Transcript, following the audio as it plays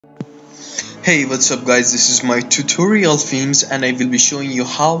Hey, what's up guys, this is my tutorial films and I will be showing you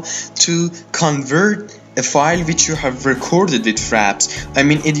how to convert a file which you have recorded with Fraps. I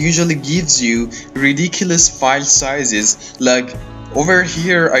mean, it usually gives you ridiculous file sizes. Like over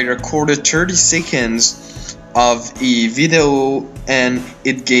here I recorded 30 seconds of a video and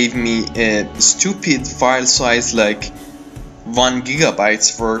it gave me a stupid file size like 1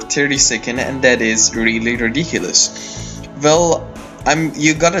 gigabytes for 30 seconds, and that is really ridiculous. Well,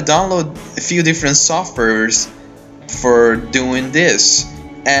 you gotta download a few different softwares for doing this,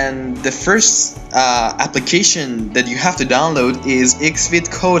 and the first application that you have to download is Xvid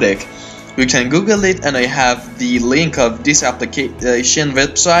Codec. You can Google it, and I have the link of this application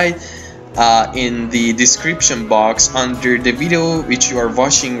website in the description box under the video which you are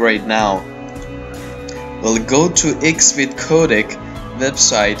watching right now. Well, go to Xvid Codec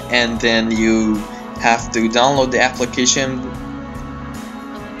website and then you have to download the application.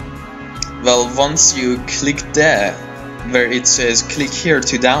 Well, once you click there where it says click here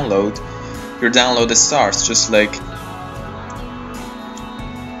to download, your download starts, just like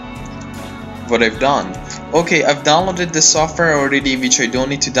what I've done. Okay, I've downloaded the software already, which I don't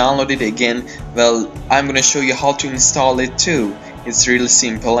need to download it again. Well, I'm gonna show you how to install it too. It's really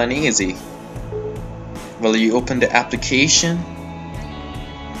simple and easy. Well, you open the application.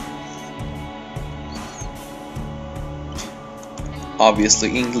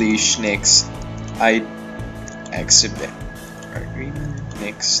 Obviously English. Next, I accept the agreement.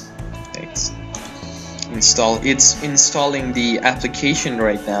 Next. Install. It's installing the application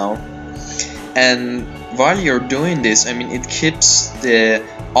right now, and while you're doing this, I mean, it keeps the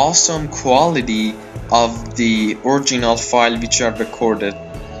awesome quality of the original file which you have recorded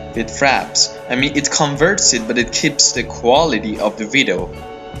with Fraps. I mean, it converts it, but it keeps the quality of the video,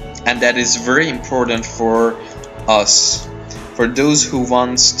 and that is very important for us, for those who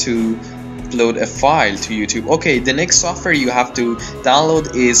wants to upload a file to YouTube. Okay, the next software you have to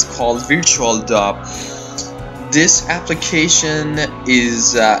download is called VirtualDub. This application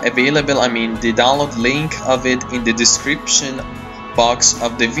is available, I mean, the download link of it in the description box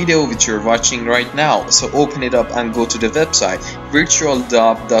of the video which you're watching right now. So open it up and go to the website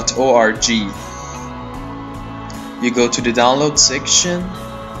virtualdub.org. You go to the download section,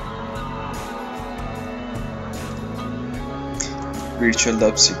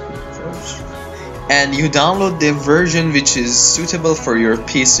 VirtualDub secret version, and you download the version which is suitable for your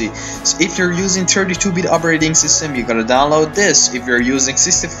PC. So if you're using 32-bit operating system, you gotta download this. If you're using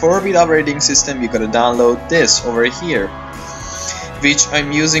 64-bit operating system, you gotta download this over here, which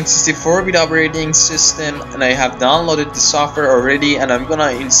I'm using 64-bit operating system, and I have downloaded the software already and I'm gonna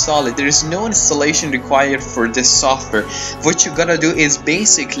install it. There is no installation required for this software. What you gotta do is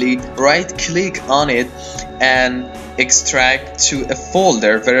basically right click on it and extract to a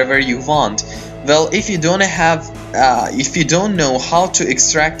folder wherever you want. Well, if you don't know how to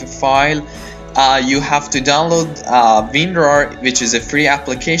extract a file, you have to download WinRAR, which is a free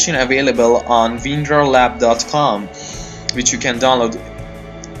application available on winrarlab.com, which you can download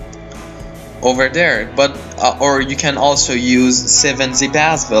over there. But or you can also use 7-zip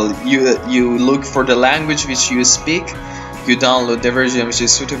as well. You look for the language which you speak, you download the version which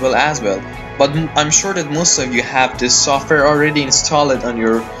is suitable as well. But I'm sure that most of you have this software already installed on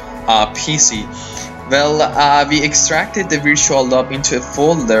your PC. Well, we extracted the VirtualDub into a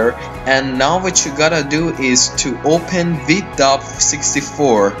folder, and now what you gotta do is to open VDub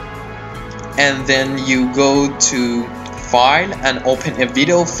 64, and then you go to file and open a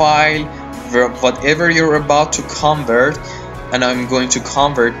video file, whatever you're about to convert, and I'm going to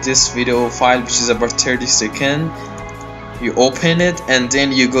convert this video file which is about 30 seconds. You open it and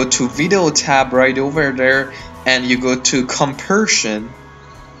then you go to video tab right over there and you go to compression,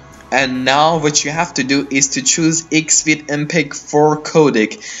 and now what you have to do is to choose Xvid MPEG-4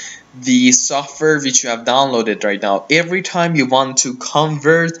 codec, the software which you have downloaded right now. Every time you want to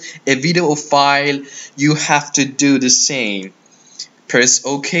convert a video file, you have to do the same. Press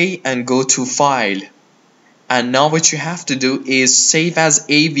OK and go to file, and now what you have to do is save as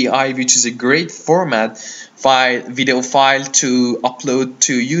AVI, which is a great format video file to upload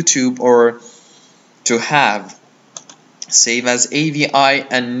to YouTube or to have. Save as AVI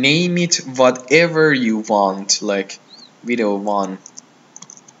and name it whatever you want, like video 1.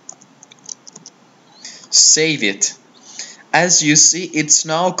 Save it. As you see, it's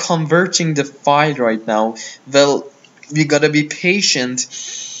now converting the file right now. Well, we gotta be patient,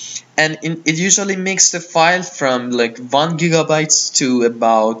 and it usually makes the file from like 1 gigabytes to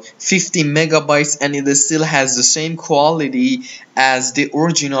about 50 megabytes, and it still has the same quality as the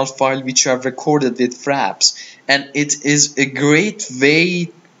original file which you have recorded with Fraps. And it is a great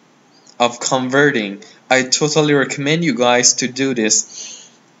way of converting. I totally recommend you guys to do this.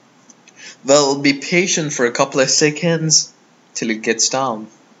 Well, be patient for a couple of seconds till it gets down.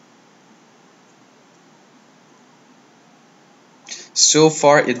 So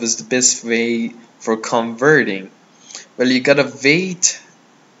far it was the best way for converting. Well, you gotta wait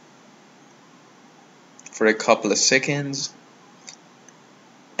for a couple of seconds,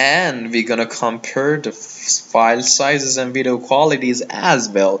 and we're gonna compare the file sizes and video qualities as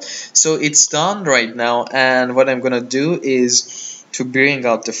well. So it's done right now, and what I'm gonna do is to bring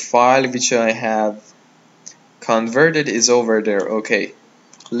out the file which I have converted is over there. Okay,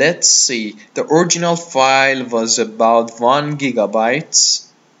 let's see. The original file was about 1 gigabyte,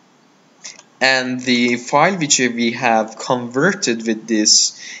 and the file which we have converted with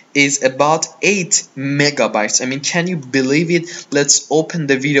this is about 8 megabytes. I mean, can you believe it? Let's open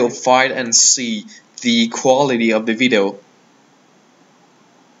the video file and see the quality of the video.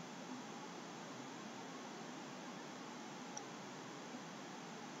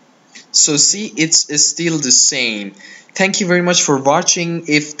 So see, it's still the same. Thank you very much for watching.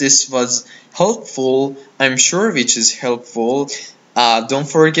 If this was helpful, I'm sure which is helpful, don't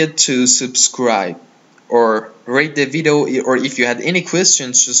forget to subscribe or rate the video, or if you had any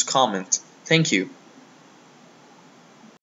questions, just comment. Thank you.